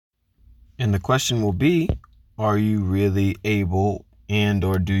And the question will be, are you really able and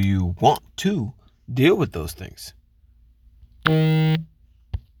or do you want to deal with those things?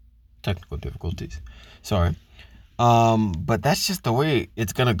 Technical difficulties. Sorry. But that's just the way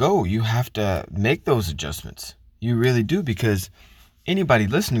it's gonna go. You have to make those adjustments. You really do, because anybody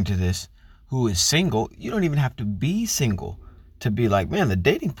listening to this who is single, you don't even have to be single to be like, man, the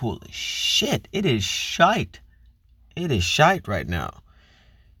dating pool is shit. It is shite. It is shite right now.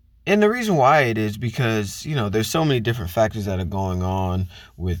 And the reason why it is because, there's so many different factors that are going on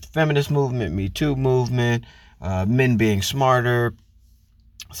with feminist movement, Me Too movement, men being smarter,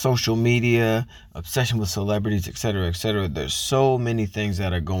 social media, obsession with celebrities, etc., etc. There's so many things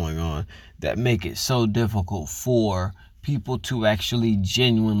that are going on that make it so difficult for people to actually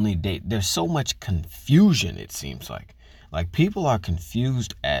genuinely date. There's so much confusion, it seems like. Like, people are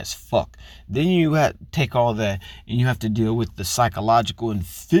confused as fuck. Then you have to take all that and you have to deal with the psychological and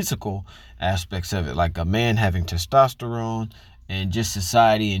physical aspects of it. Like a man having testosterone and just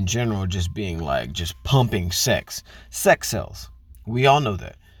society in general just being like, just pumping sex. Sex sells. We all know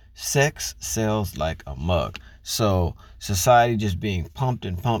that. Sex sells like a mug. So society just being pumped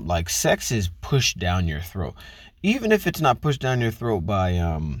and pumped, like sex is pushed down your throat. Even if it's not pushed down your throat by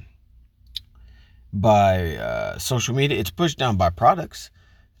social media, it's pushed down by products,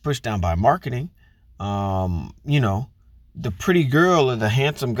 pushed down by marketing. The pretty girl or the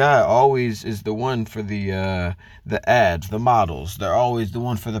handsome guy always is the one for the ads, the models. They're always the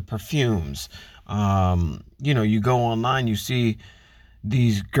one for the perfumes. You go online, you see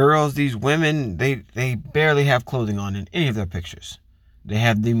these girls, these women, they barely have clothing on in any of their pictures. They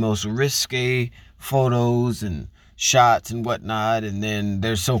have the most risque photos and shots and whatnot, and then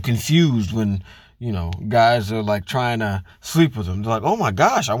they're so confused when, guys are like trying to sleep with them. They're like, oh my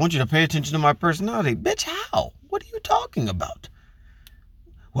gosh, I want you to pay attention to my personality. Bitch, how? What are you talking about?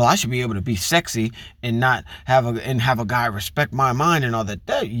 Well, I should be able to be sexy and not have a guy respect my mind and all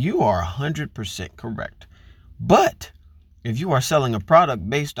that. You are 100% correct. But if you are selling a product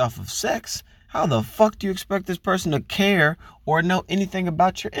based off of sex, how the fuck do you expect this person to care or know anything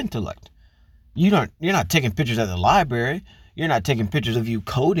about your intellect? You're not taking pictures at the library. You're not taking pictures of you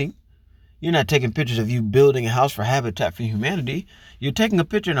coding. You're not taking pictures of you building a house for Habitat for Humanity. You're taking a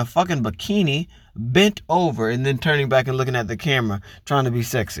picture in a fucking bikini, bent over, and then turning back and looking at the camera, trying to be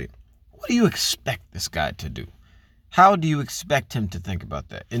sexy. What do you expect this guy to do? How do you expect him to think about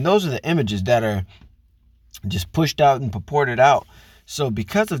that? And those are the images that are just pushed out and purported out. So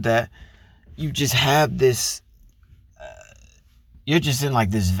because of that, you just have this, you're just in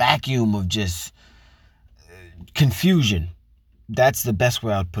like this vacuum of just confusion. That's the best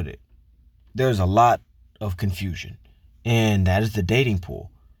way I'd put it. There's a lot of confusion, and that is the dating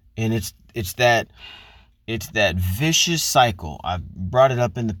pool. And it's that vicious cycle. I've brought it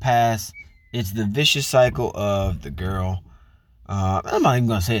up in the past. It's the vicious cycle of the girl. I'm not even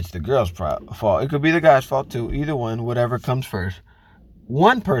going to say it's the girl's fault. It could be the guy's fault too. Either one, whatever comes first.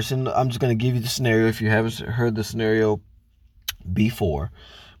 One person, I'm just going to give you the scenario if you haven't heard the scenario before.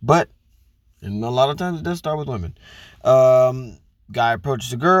 But, and a lot of times it does start with women. Guy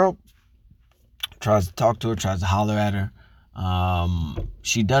approaches a girl, tries to talk to her, tries to holler at her.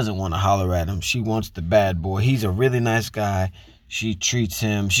 She doesn't want to holler at him. She wants the bad boy. He's a really nice guy. She treats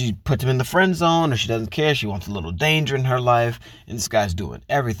him, she puts him in the friend zone, or she doesn't care. She wants a little danger in her life. And this guy's doing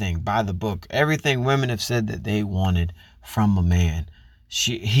everything by the book. Everything women have said that they wanted from a man,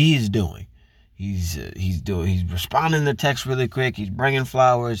 he's doing. He's responding to text really quick. He's bringing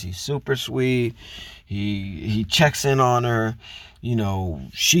flowers. He's super sweet. He checks in on her.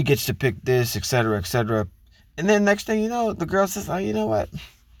 She gets to pick this, etc., etc. And then next thing you know, the girl says, oh, you know what?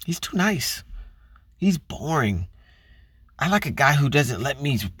 He's too nice. He's boring. I like a guy who doesn't let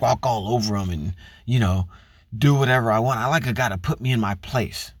me walk all over him and, do whatever I want. I like a guy to put me in my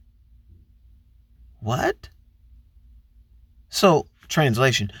place. What? So,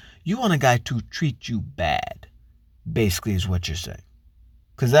 translation, you want a guy to treat you bad, basically is what you're saying.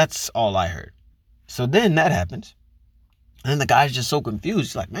 Because that's all I heard. So then that happens. And the guy's just so confused.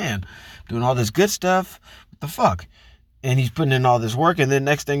 He's like, man, doing all this good stuff. What the fuck? And he's putting in all this work. And then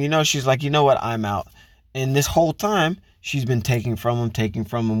next thing you know, she's like, you know what? I'm out. And this whole time, she's been taking from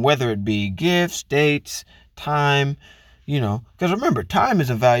him, whether it be gifts, dates, time, Because remember, time is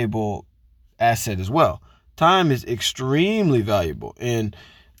a valuable asset as well. Time is extremely valuable. And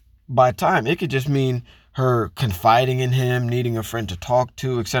by time, it could just mean her confiding in him, needing a friend to talk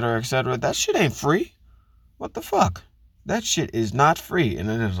to, etc., etc. That shit ain't free. What the fuck? That shit is not free. And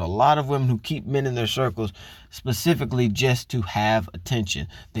there's a lot of women who keep men in their circles specifically just to have attention.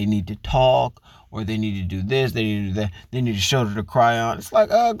 They need to talk, or they need to do this, they need to do that. They need a shoulder to cry on. It's like,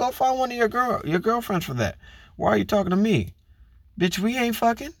 go find one of your girlfriends for that. Why are you talking to me? Bitch, we ain't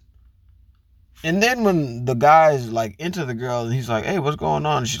fucking. And then when the guy's like into the girl and he's like, hey, what's going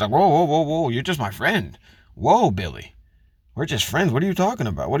on? And she's like, whoa, you're just my friend. Whoa, Billy. We're just friends. What are you talking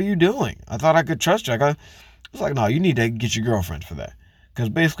about? What are you doing? I thought I could trust you. It's like, no, you need to get your girlfriend for that. Because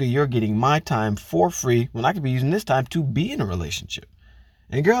basically you're getting my time for free when I could be using this time to be in a relationship.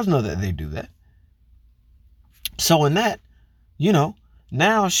 And girls know that they do that. So in that,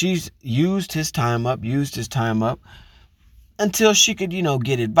 now she's used his time up until she could,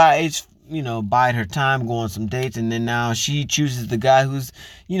 get advice, bide her time, go on some dates. And then now she chooses the guy who's,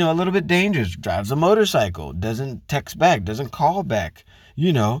 a little bit dangerous, drives a motorcycle, doesn't text back, doesn't call back,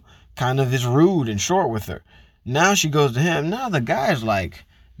 kind of is rude and short with her. Now she goes to him. Now the guy's like,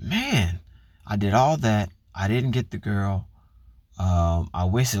 man, I did all that. I didn't get the girl. I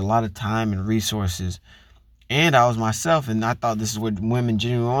wasted a lot of time and resources. And I was myself, and I thought this is what women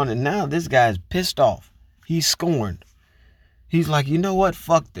genuinely want. And now this guy's pissed off. He's scorned. He's like, you know what?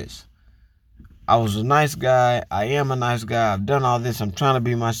 Fuck this. I was a nice guy. I am a nice guy. I've done all this. I'm trying to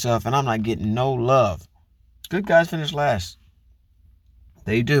be myself, and I'm not getting no love. Good guys finish last.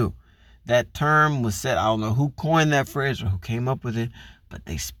 They do. That term was said. I don't know who coined that phrase or who came up with it, but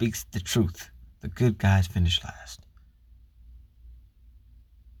they speaks the truth. The good guys finish last.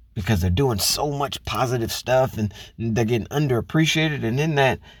 Because they're doing so much positive stuff and they're getting underappreciated. And in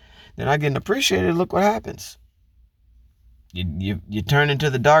that, they're not getting appreciated. Look what happens. You turn into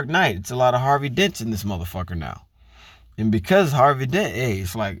the Dark Knight. It's a lot of Harvey Dents in this motherfucker now. And because Harvey Dent,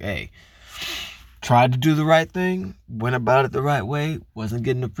 it's like, tried to do the right thing, went about it the right way, wasn't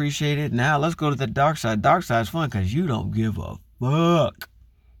getting appreciated. Now let's go to the dark side. Dark side's fun because you don't give a fuck.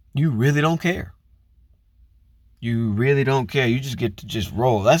 You really don't care. You really don't care. You just get to just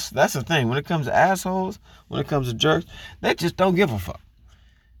roll. That's the thing. When it comes to assholes, when it comes to jerks, they just don't give a fuck.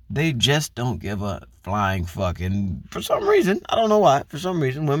 They just don't give a flying fuck. And for some reason, I don't know why, for some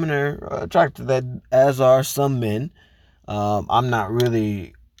reason, women are attracted to that, as are some men. I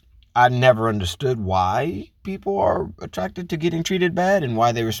never understood why people are attracted to getting treated bad and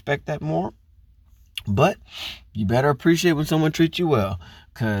why they respect that more. But you better appreciate when someone treats you well.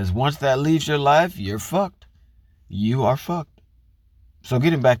 Because once that leaves your life, you're fucked. You are fucked. So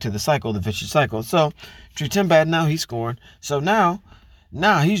getting back to the cycle, the vicious cycle. So treats him bad, now he's scoring. So now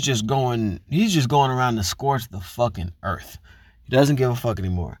he's just going around to scorch the fucking earth. He doesn't give a fuck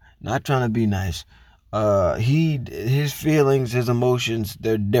anymore. Not trying to be nice. His feelings, his emotions,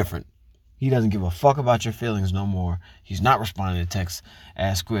 they're different. He doesn't give a fuck about your feelings no more. He's not responding to texts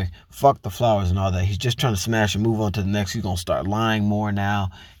as quick. Fuck the flowers and all that. He's just trying to smash and move on to the next. He's going to start lying more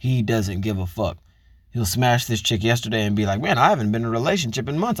now. He doesn't give a fuck. He'll smash this chick yesterday and be like, man, I haven't been in a relationship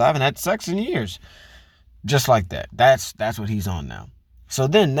in months. I haven't had sex in years. Just like that. That's what he's on now. So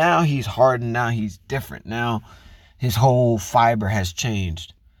then now he's hardened. Now he's different. Now his whole fiber has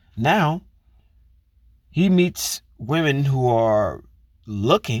changed. Now he meets women who are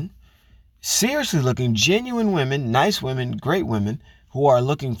seriously looking, genuine women, nice women, great women, who are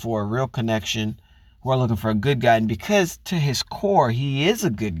looking for a real connection, who are looking for a good guy. And because to his core, he is a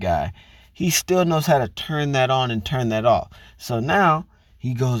good guy, he still knows how to turn that on and turn that off. So now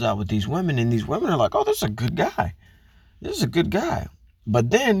he goes out with these women, and these women are like, oh, this is a good guy. This is a good guy. But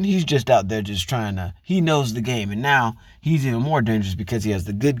then he's just out there just he knows the game. And now he's even more dangerous because he has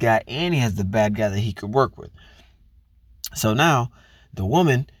the good guy and he has the bad guy that he could work with. So now the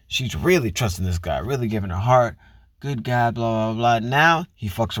woman, she's really trusting this guy, really giving her heart. Good guy, blah, blah, blah. Now he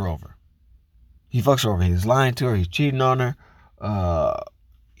fucks her over. He's lying to her. He's cheating on her.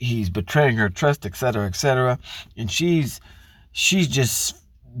 He's betraying her trust, etc., etc. And she's just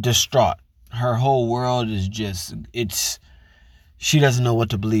distraught. Her whole world is she doesn't know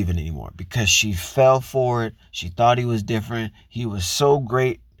what to believe in anymore because she fell for it. She thought he was different. He was so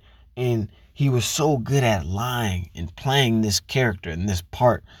great and he was so good at lying and playing this character and this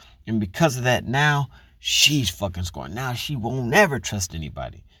part. And because of that, now she's fucking scoring. Now she won't ever trust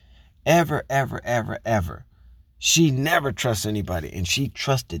anybody. Ever, ever, ever, ever. She never trusts anybody, and she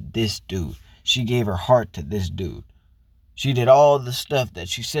trusted this dude. She gave her heart to this dude. She did all the stuff that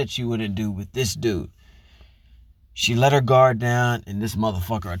she said she wouldn't do with this dude. She let her guard down, and this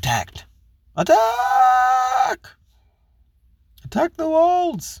motherfucker attacked. Attack! Attack the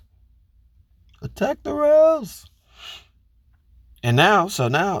walls. Attack the rails. And now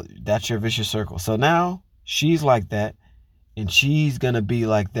that's your vicious circle. So now she's like that, and she's going to be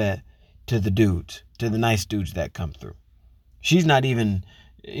like that to the dudes, to the nice dudes that come through. She's not even,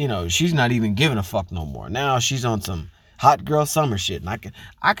 she's not even giving a fuck no more. Now she's on some hot girl summer shit, and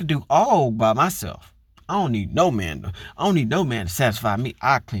I could do all by myself. I don't need no man to satisfy me.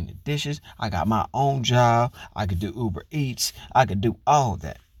 I clean the dishes. I got my own job. I could do Uber Eats. I could do all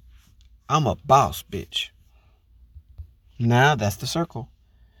that. I'm a boss, bitch. Now that's the circle.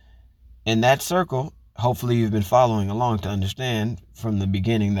 In that circle, hopefully you've been following along to understand from the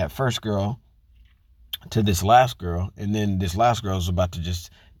beginning, that first girl to this last girl, and then this last girl is about to just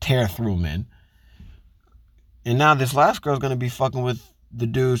tear through men. And now this last girl is going to be fucking with the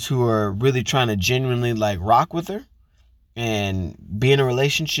dudes who are really trying to genuinely like rock with her and be in a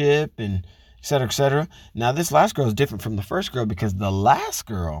relationship and et cetera, et cetera. Now this last girl is different from the first girl because the last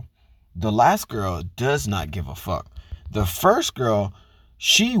girl does not give a fuck. The first girl,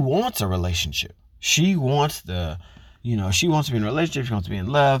 she wants a relationship. She wants she wants to be in a relationship. She wants to be in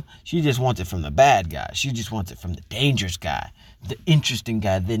love. She just wants it from the bad guy. She just wants it from the dangerous guy, the interesting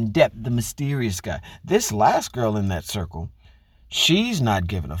guy, the in-depth, the mysterious guy. This last girl in that circle, she's not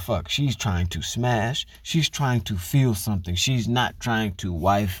giving a fuck. She's trying to smash. She's trying to feel something. She's not trying to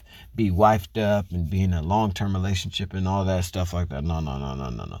be wifed up and be in a long-term relationship and all that stuff like that.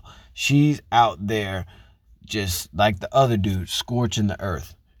 No. She's out there just like the other dude, scorching the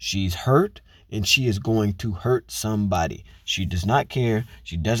earth. She's hurt, and she is going to hurt somebody. She does not care.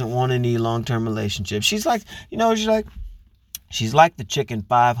 She doesn't want any long-term relationship. She's like, she's like the chick in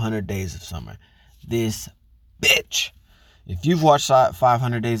 500 Days of Summer. This bitch. If you've watched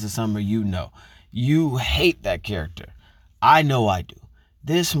 500 Days of Summer, you know. You hate that character. I know I do.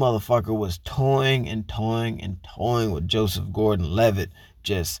 This motherfucker was toying with Joseph Gordon-Levitt.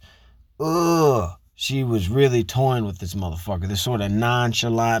 Just, ugh. She was really toying with this motherfucker, this sort of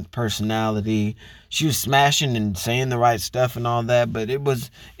nonchalant personality. She was smashing and saying the right stuff and all that, but it was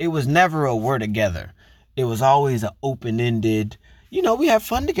never a we're together. It was always an open-ended, we have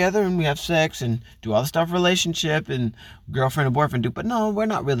fun together and we have sex and do all the stuff relationship and girlfriend and boyfriend do, but no, we're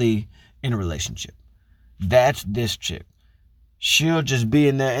not really in a relationship. That's this chick. She'll just be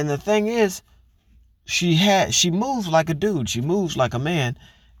in there, and the thing is, she moves like a dude. She moves like a man,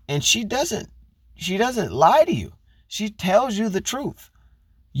 and she doesn't lie to you. She tells you the truth.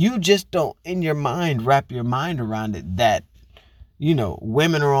 You just don't, in your mind, wrap your mind around it that,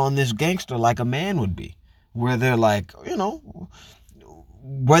 women are on this gangster like a man would be. Where they're like,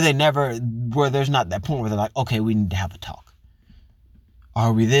 where there's not that point where they're like, okay, we need to have a talk.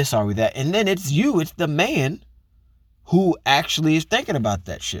 Are we this? Are we that? And then it's the man who actually is thinking about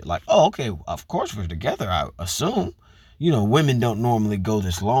that shit. Like, oh, okay, of course we're together, I assume. Women don't normally go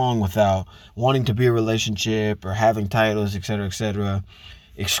this long without wanting to be a relationship or having titles, et cetera,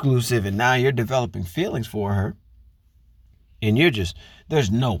 exclusive. And now you're developing feelings for her. And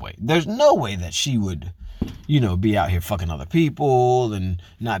there's no way that she would, be out here fucking other people and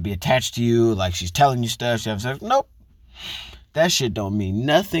not be attached to you. Like she's telling you stuff. She has sex. Nope. That shit don't mean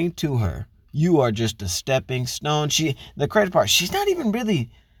nothing to her. You are just a stepping stone. The crazy part, she's not even really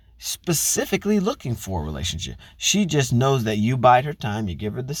specifically looking for a relationship. She just knows that you bide her time. You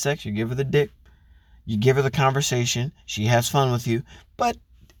give her the sex, you give her the dick, you give her the conversation, she has fun with you, but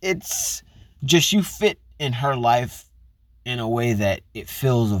it's just you fit in her life in a way that it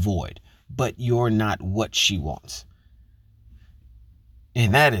fills a void, but you're not what she wants.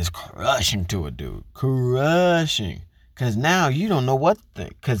 And that is crushing to a dude. Crushing. Because now you don't know what to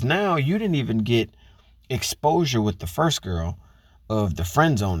think. Because now you didn't even get exposure with the first girl of the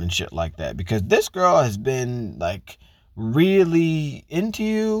friend zone and shit like that, because this girl has been like really into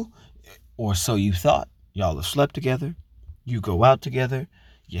you, or so you thought. Y'all have slept together, you go out together,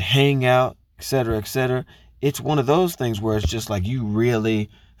 you hang out, etc. It's one of those things where it's just like you really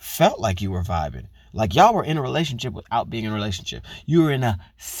felt like you were vibing, like y'all were in a relationship without being in a relationship. You were in a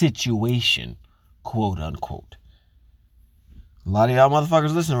situation, quote unquote. A lot of y'all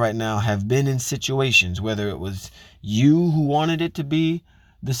motherfuckers listening right now have been in situations, whether it was you who wanted it to be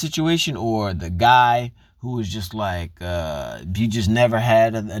the situation or the guy who was just like, you just never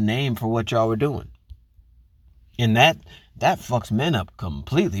had a name for what y'all were doing. And that fucks men up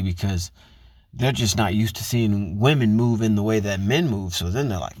completely, because they're just not used to seeing women move in the way that men move. So then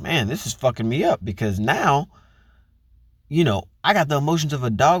they're like, man, this is fucking me up, because now, I got the emotions of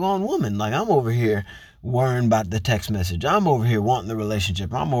a doggone woman. Like, I'm over here worrying about the text message. I'm over here wanting the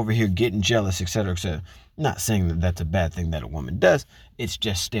relationship. I'm over here getting jealous, etc. Not saying that that's a bad thing that a woman does. It's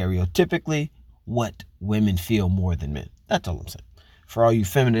just stereotypically what women feel more than men. That's all I'm saying. For all you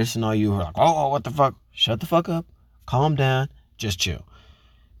feminists and all you who are like, oh, what the fuck? Shut the fuck up. Calm down. Just chill.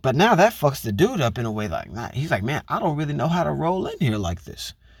 But now that fucks the dude up in a way like, nah, he's like, man, I don't really know how to roll in here like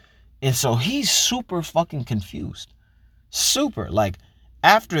this. And so he's super fucking confused. Super. Like,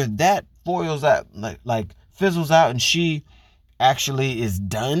 after that foils out, like fizzles out, and she actually is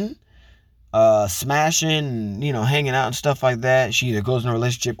done smashing, hanging out and stuff like that, she either goes in a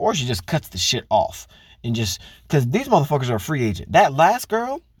relationship or she just cuts the shit off. And just because these motherfuckers are a free agent. That last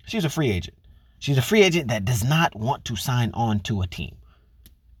girl, she's a free agent. She's a free agent that does not want to sign on to a team.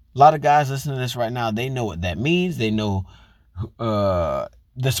 A lot of guys listening to this right now, they know what that means. They know the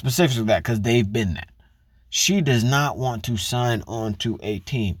specifics of that because they've been that. She does not want to sign on to a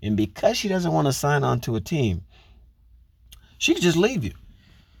team. And because she doesn't want to sign on to a team, she could just leave you.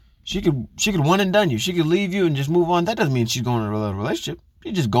 She could one and done you. She could leave you and just move on. That doesn't mean she's going to a relationship.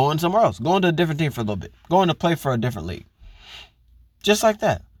 She's just going somewhere else. Going to a different team for a little bit. Going to play for a different league. Just like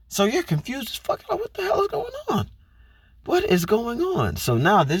that. So you're confused as fuck. Like, what the hell is going on? What is going on? So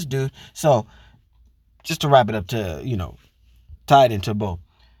now this dude. So just to wrap it up to, tie it into a bow.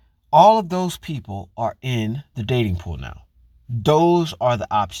 All of those people are in the dating pool now. Those are the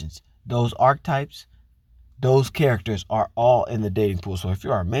options. Those archetypes, those characters are all in the dating pool. So if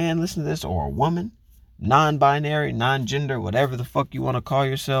you're a man listening to this, or a woman, non-binary, non-gender, whatever the fuck you want to call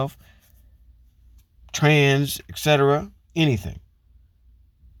yourself, trans, etc., anything.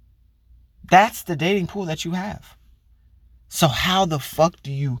 That's the dating pool that you have. So how the fuck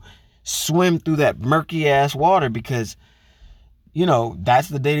do you swim through that murky ass water? Because, that's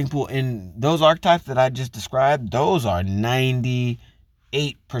the dating pool. And those archetypes that I just described, those are 98%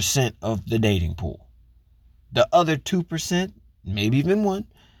 of the dating pool. The other 2%, maybe even 1%,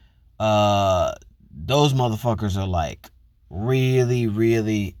 those motherfuckers are like really,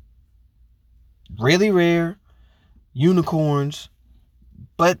 really, really rare unicorns.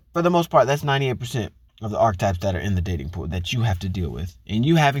 But for the most part, that's 98% of the archetypes that are in the dating pool that you have to deal with. And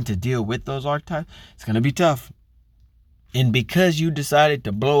you having to deal with those archetypes, it's going to be tough. And because you decided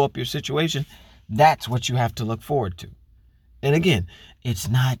to blow up your situation, that's what you have to look forward to. And again, it's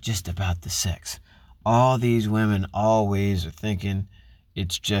not just about the sex. All these women always are thinking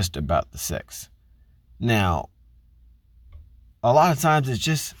it's just about the sex. Now, a lot of times it's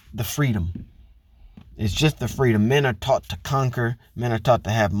just the freedom. It's just the freedom. Men are taught to conquer. Men are taught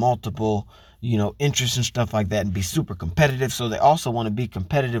to have multiple, interests and stuff like that and be super competitive. So they also want to be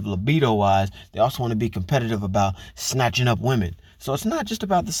competitive libido-wise. They also want to be competitive about snatching up women. So it's not just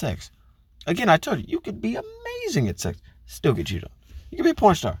about the sex. Again, I told you, you could be amazing at sex, still get cheated on. You could be a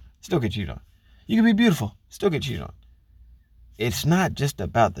porn star, still get cheated on. You can be beautiful, still get cheated on. It's not just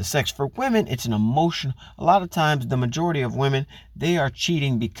about the sex. For women, it's an emotion. A lot of times, the majority of women, they are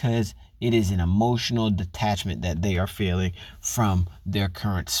cheating because it is an emotional detachment that they are feeling from their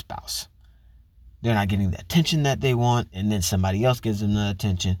current spouse. They're not getting the attention that they want, and then somebody else gives them the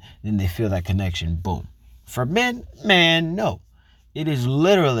attention, then they feel that connection, boom. For men, man, no. It is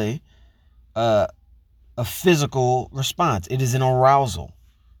literally a physical response. It is an arousal.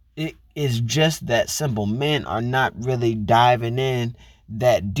 It is just that simple. Men are not really diving in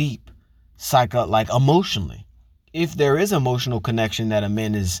that deep, emotionally. If there is emotional connection that a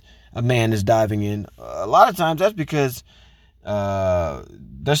man is diving in, a lot of times that's because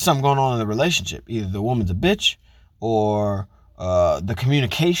there's something going on in the relationship. Either the woman's a bitch, or the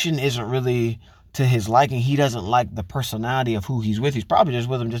communication isn't really to his liking. He doesn't like the personality of who he's with. He's probably just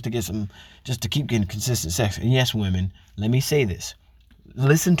with him just to keep getting consistent sex. And yes, women, let me say this.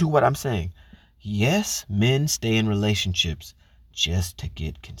 Listen to what I'm saying. Yes, men stay in relationships just to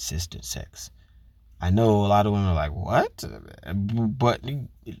get consistent sex. I know a lot of women are like, what? But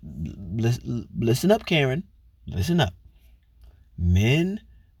listen up, Karen. Listen up. Men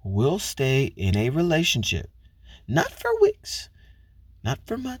will stay in a relationship, not for weeks, not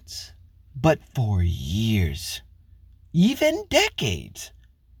for months, but for years, even decades,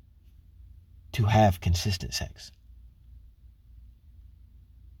 to have consistent sex.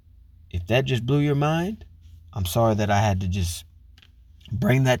 If that just blew your mind, I'm sorry that I had to just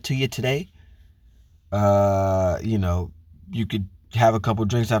bring that to you today. You could have a couple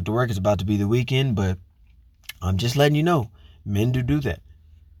drinks after work. It's about to be the weekend, but I'm just letting you know, men do that.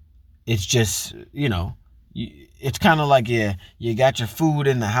 It's just, it's kind of like you got your food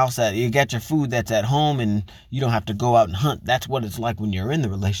in the house, you got your food that's at home, and you don't have to go out and hunt. That's what it's like when you're in the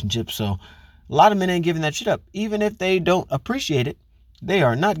relationship. So a lot of men ain't giving that shit up. Even if they don't appreciate it, they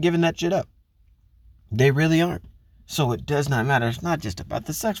are not giving that shit up. They really aren't. So it does not matter. It's not just about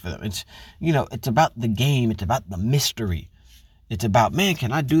the sex for them. It's, it's about the game. It's about the mystery. It's about, man,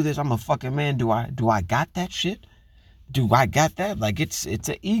 can I do this? I'm a fucking man. Do I got that shit? Do I got that? Like, it's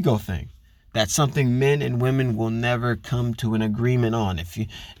an ego thing. That's something men and women will never come to an agreement on.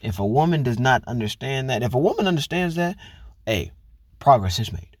 If a woman does not understand that, if a woman understands that, hey, progress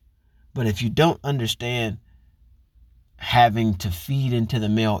is made. But if you don't understand having to feed into the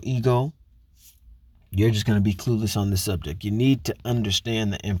male ego, you're just going to be clueless on the subject. You need to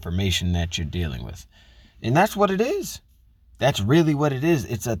understand the information that you're dealing with. And that's what it is. That's really what it is.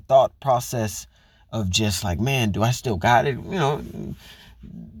 It's a thought process of just like, man, do I still got it?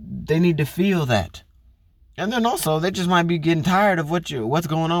 They need to feel that. And then also, they just might be getting tired of what's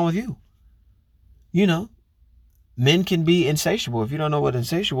going on with you. Men can be insatiable. If you don't know what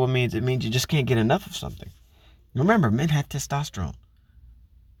insatiable means, it means you just can't get enough of something. Remember, men have testosterone.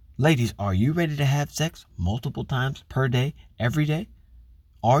 Ladies, are you ready to have sex multiple times per day, every day?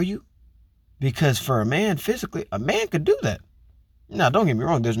 Are you? Because for a man, physically, a man could do that. Now, don't get me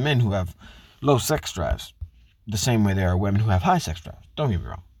wrong. There's men who have low sex drives, the same way there are women who have high sex drives. Don't get me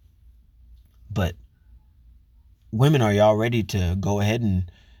wrong. But women, are y'all ready to go ahead and,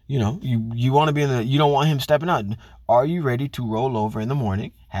 you want to be you don't want him stepping out. Are you ready to roll over in the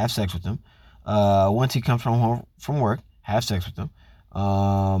morning, have sex with him? Once he comes from work, have sex with him.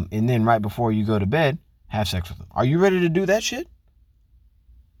 And then right before you go to bed, have sex with him. Are you ready to do that shit?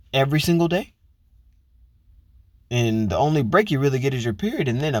 Every single day? And the only break you really get is your period.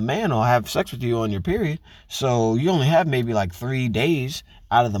 And then a man will have sex with you on your period. So you only have maybe like 3 days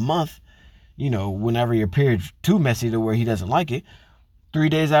out of the month, whenever your period's too messy to where he doesn't like it. 3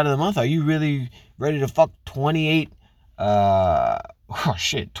 days out of the month, are you really ready to fuck 28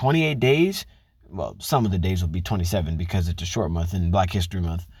 days? Well, some of the days will be 27 because it's a short month in Black History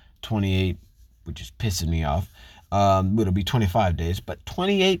Month. 28, which is pissing me off. It'll be 25 days, but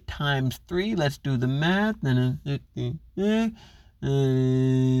 28 times 3, let's do the math.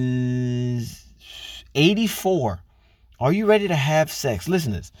 84. Are you ready to have sex?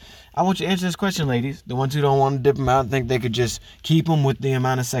 Listen to this. I want you to answer this question, ladies. The ones who don't want to dip them out and think they could just keep them with the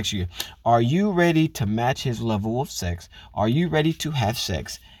amount of sex you get. Are you ready to match his level of sex? Are you ready to have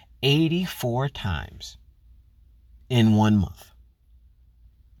sex 84 times in 1 month?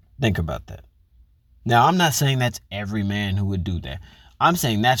 Think about that. Now, I'm not saying that's every man who would do that. I'm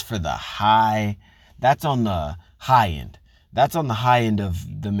saying that's on the high end. That's on the high end of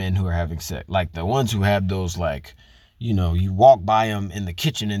the men who are having sex. Like the ones who have those, like, you walk by them in the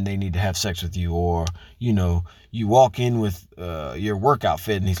kitchen and they need to have sex with you. Or, you walk in with your work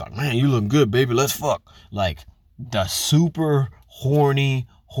outfit and he's like, man, you look good, baby, let's fuck. Like the super horny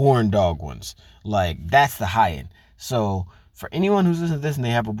horn dog ones. Like that's the high end. So for anyone who's listening to this and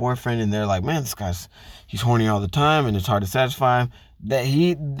they have a boyfriend and they're like, man, he's horny all the time and it's hard to satisfy him, that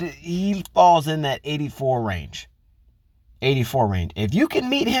he falls in that 84 range. 84 range. If you can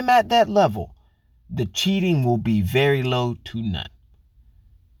meet him at that level, the cheating will be very low to none.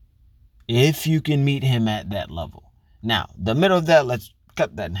 If you can meet him at that level. Now, the middle of that, let's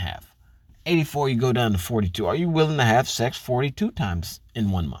cut that in half. 84, you go down to 42. Are you willing to have sex 42 times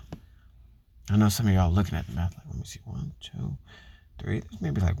in 1 month? I know some of y'all looking at the math like, let me see, 1, 2, 3,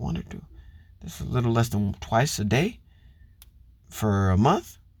 maybe like 1 or 2. That's a little less than twice a day for a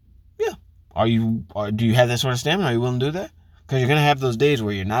month. Yeah. Do you have that sort of stamina? Are you willing to do that? Because you're going to have those days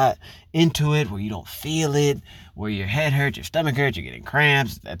where you're not into it, where you don't feel it, where your head hurts, your stomach hurts, you're getting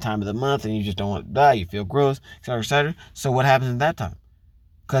cramps at that time of the month, and you just don't want to die, you feel gross, etc., etc. So what happens at that time?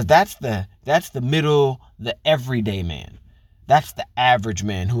 Because that's the middle, the everyday man. That's the average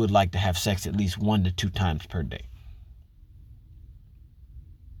man who would like to have sex at least 1 to 2 times per day.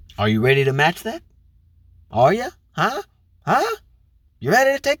 Are you ready to match that? Are you? Huh? You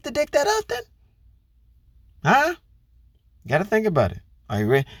ready to take the dick that often? Huh? Got to think about it. Are you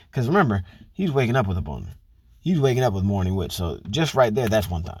ready? Because remember, he's waking up with a boner. He's waking up with morning wood. So just right there, that's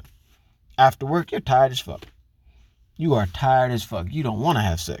one time. After work, you're tired as fuck. You are tired as fuck. You don't want to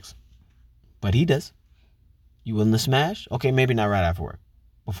have sex. But he does. You willing to smash? Okay, maybe not right after work.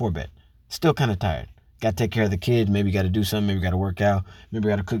 Before bed. Still kind of tired. Got to take care of the kids. Maybe got to do something. Maybe got to work out. Maybe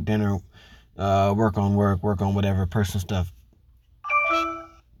got to cook dinner. Work on whatever personal stuff.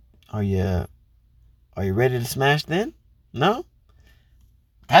 Are you ready to smash then? No?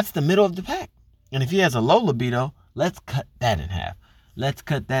 That's the middle of the pack. And if he has a low libido, let's cut that in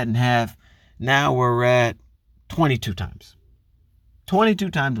half. Now we're at 22 times. 22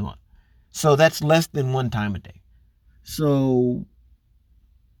 times a month. So that's less than 1 time a day. So,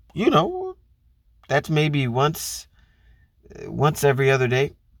 that's maybe once every other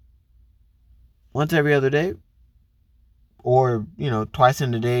day. Once every other day. Or, twice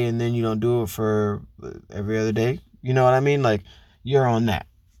in a day and then you don't do it for every other day. You know what I mean? Like, you're on that.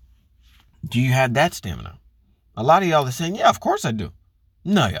 Do you have that stamina? A lot of y'all are saying, yeah, of course I do.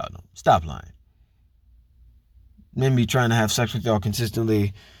 No, y'all don't. Stop lying. Men be trying to have sex with y'all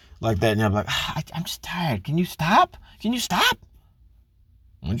consistently like that. And y'all be like, I'm just tired. Can you stop?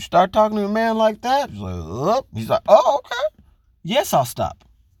 When you start talking to a man like that, he's like, oh, okay. Yes, I'll stop.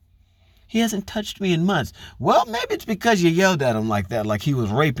 He hasn't touched me in months. Well, maybe it's because you yelled at him like that, like he was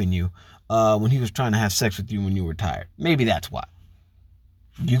raping you when he was trying to have sex with you when you were tired. Maybe that's why.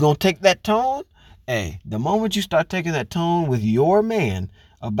 You gonna take that tone? Hey, the moment you start taking that tone with your man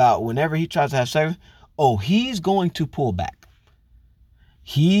about whenever he tries to have sex, he's going to pull back.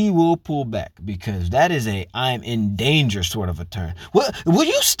 He will pull back because that is a I'm in danger sort of a turn. Well, will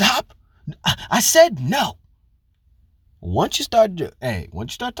you stop? I said no. Once you start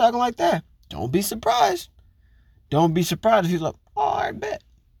talking like that, don't be surprised. Don't be surprised if he's like, I bet.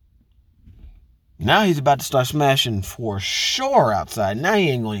 Now he's about to start smashing for sure outside. Now he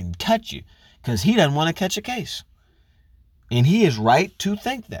ain't going to even touch you because he doesn't want to catch a case. And he is right to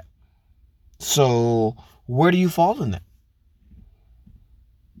think that. So where do you fall in that?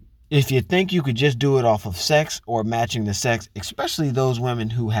 If you think you could just do it off of sex or matching the sex, especially those women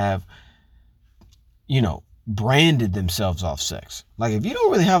who have, branded themselves off sex. Like if you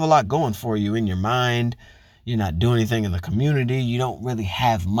don't really have a lot going for you in your mind, you're not doing anything in the community, you don't really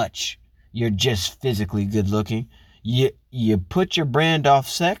have much, you're just physically good looking, you put your brand off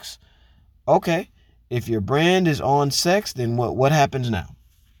sex. Okay, if your brand is on sex, then what happens now?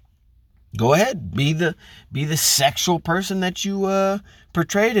 Go ahead, be the sexual person that you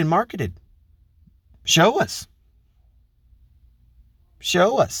portrayed and marketed. Show us.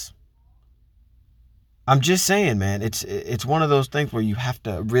 I'm just saying, man, it's one of those things where you have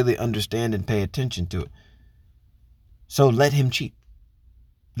to really understand and pay attention to it. So let him cheat.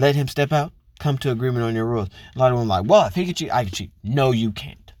 Let him step out. Come to agreement on your rules. A lot of them are like, well, if he can cheat, I can cheat. No, you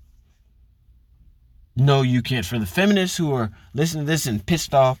can't. No, you can't. For the feminists who are listening to this and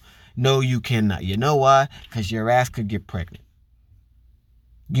pissed off, no, you cannot. You know why? Because your ass could get pregnant.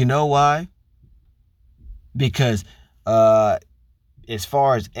 You know why? Because as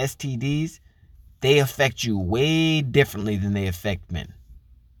far as STDs, they affect you way differently than they affect men.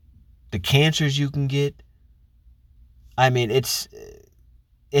 The cancers you can get, I mean, it's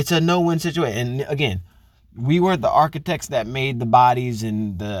a no-win situation. And again, we weren't the architects that made the bodies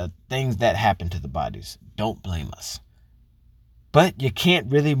and the things that happen to the bodies. Don't blame us. But you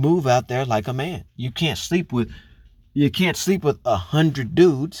can't really move out there like a man. You can't sleep with 100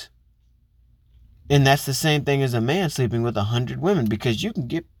 dudes. And that's the same thing as a man sleeping with 100 women, because you can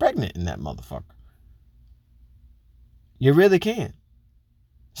get pregnant in that motherfucker. You really can.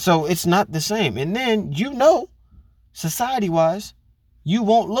 So it's not the same. And then, society-wise, you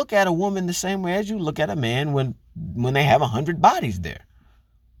won't look at a woman the same way as you look at a man when they have 100 bodies there.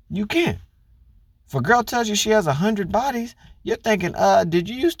 You can't. If a girl tells you she has 100 bodies, you're thinking, did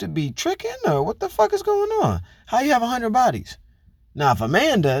you used to be tricking, or what the fuck is going on? How you have 100 bodies? Now, if a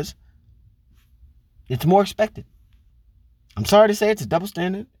man does, it's more expected. I'm sorry to say it's a double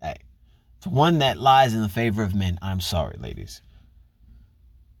standard. Hey, it's one that lies in the favor of men. I'm sorry, ladies.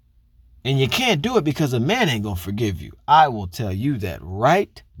 And you can't do it because a man ain't gonna forgive you. I will tell you that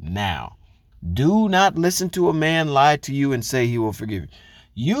right now. Do not listen to a man lie to you and say he will forgive you.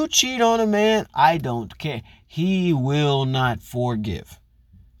 You cheat on a man, I don't care. He will not forgive.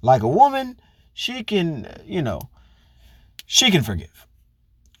 Like a woman, she can, she can forgive.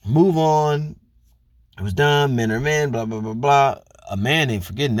 Move on. It was done. Men are men, blah, blah, blah, blah. A man ain't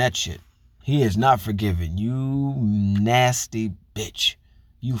forgetting that shit. He is not forgiving. You nasty bitch.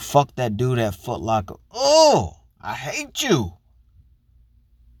 You fucked that dude at Foot Locker. Oh, I hate you.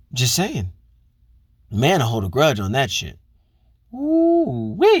 Just saying. Man will hold a grudge on that shit.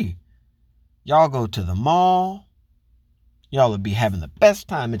 Ooh-wee. Y'all go to the mall. Y'all will be having the best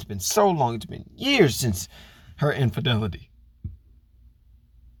time. It's been so long. It's been years since her infidelity.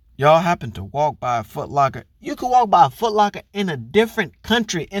 Y'all happen to walk by a Foot Locker. You can walk by a Foot Locker in a different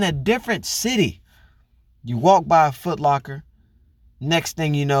country, in a different city. You walk by a Foot Locker. Next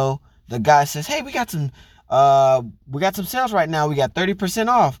thing you know, the guy says, hey, we got some sales right now. We got 30%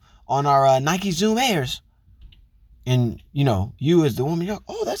 off on our Nike Zoom Airs. And, you as the woman, you're like,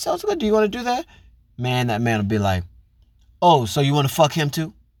 oh, that sounds good. Do you want to do that? Man, that man will be like, oh, so you want to fuck him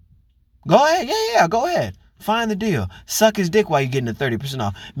too? Go ahead. Yeah, go ahead. Find the deal. Suck his dick while you're getting the 30%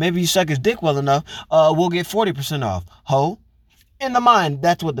 off. Maybe you suck his dick well enough, we'll get 40% off. Ho. In the mind,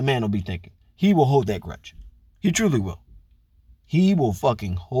 that's what the man will be thinking. He will hold that grudge. He truly will. He will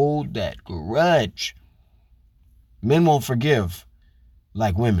fucking hold that grudge. Men won't forgive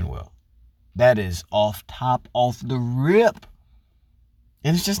like women will. That is off the rip.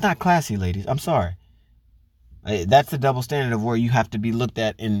 And it's just not classy, ladies. I'm sorry. That's the double standard of where you have to be looked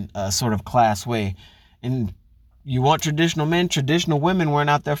at in a sort of class way. And you want traditional men, traditional women weren't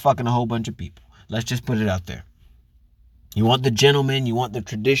out there fucking a whole bunch of people. Let's just put it out there. You want the gentleman, you want the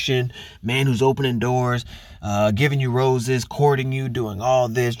tradition, man who's opening doors, giving you roses, courting you, doing all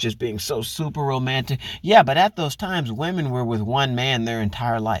this, just being so super romantic. Yeah, but at those times, women were with one man their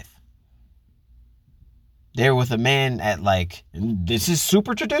entire life. They're with a man at this is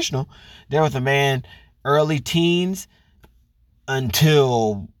super traditional. They're with a man early teens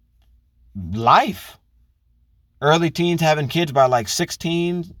until life. Early teens having kids by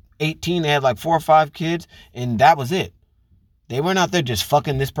 16, 18. They had 4 or 5 kids, and that was it. They weren't out there just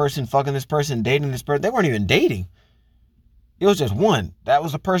fucking this person, dating this person. They weren't even dating. It was just one. That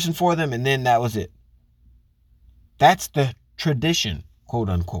was a person for them, and then that was it. That's the tradition, quote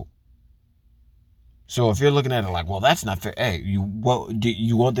unquote. So if you're looking at it well, that's not fair. Hey, you want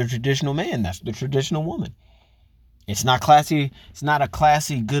the traditional man? That's the traditional woman. It's not classy. It's not a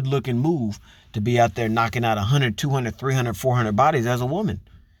classy, good-looking move to be out there knocking out 100, 200, 300, 400 bodies as a woman.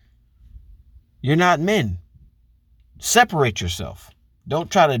 You're not men. Separate yourself.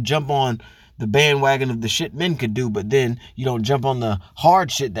 Don't try to jump on the bandwagon of the shit men could do, but then you don't jump on the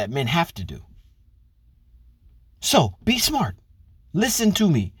hard shit that men have to do. So, be smart. Listen to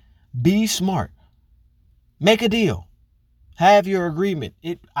me. Be smart. Make a deal. Have your agreement.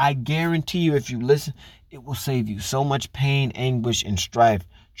 I guarantee you, if you listen, it will save you so much pain, anguish, and strife.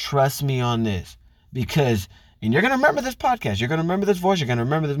 Trust me on this. And you're going to remember this podcast. You're going to remember this voice. You're going to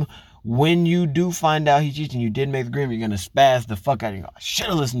remember this. When you do find out he cheats and you did make the agreement, you're going to spaz the fuck out of you. I should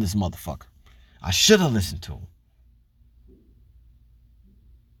have listened to this motherfucker. I should have listened to him.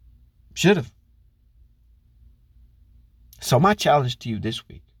 Should have. So my challenge to you this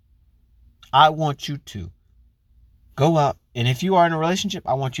week, I want you to go out, and if you are in a relationship,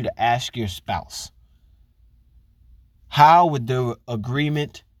 I want you to ask your spouse, how would the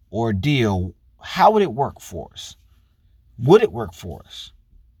agreement or deal, how would it work for us? Would it work for us?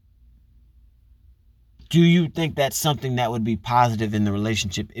 Do you think that's something that would be positive in the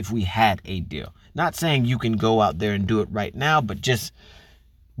relationship if we had a deal? Not saying you can go out there and do it right now, but just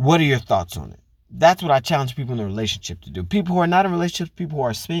what are your thoughts on it? That's what I challenge people in a relationship to do. People who are not in relationships, people who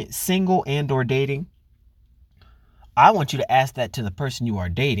are single and or dating, I want you to ask that to the person you are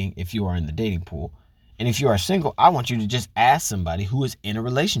dating if you are in the dating pool. And if you are single, I want you to just ask somebody who is in a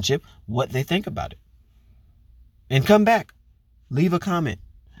relationship what they think about it. And come back. Leave a comment.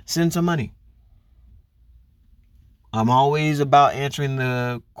 Send some money. I'm always about answering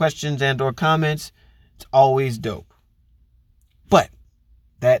the questions and or comments. It's always dope. But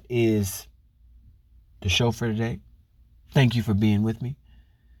that is the show for today. Thank you for being with me.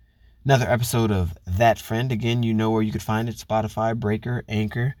 Another episode of That Friend. Again, you know where you could find it. Spotify, Breaker,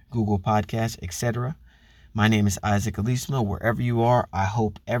 Anchor, Google Podcasts, etc. My name is Isaac Alisma. Wherever you are, I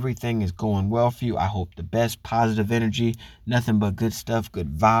hope everything is going well for you. I hope the best positive energy, nothing but good stuff, good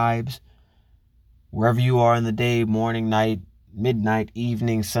vibes. Wherever you are in the day, morning, night, midnight,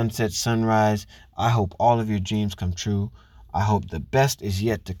 evening, sunset, sunrise, I hope all of your dreams come true. I hope the best is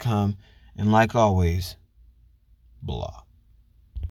yet to come. And like always, blah.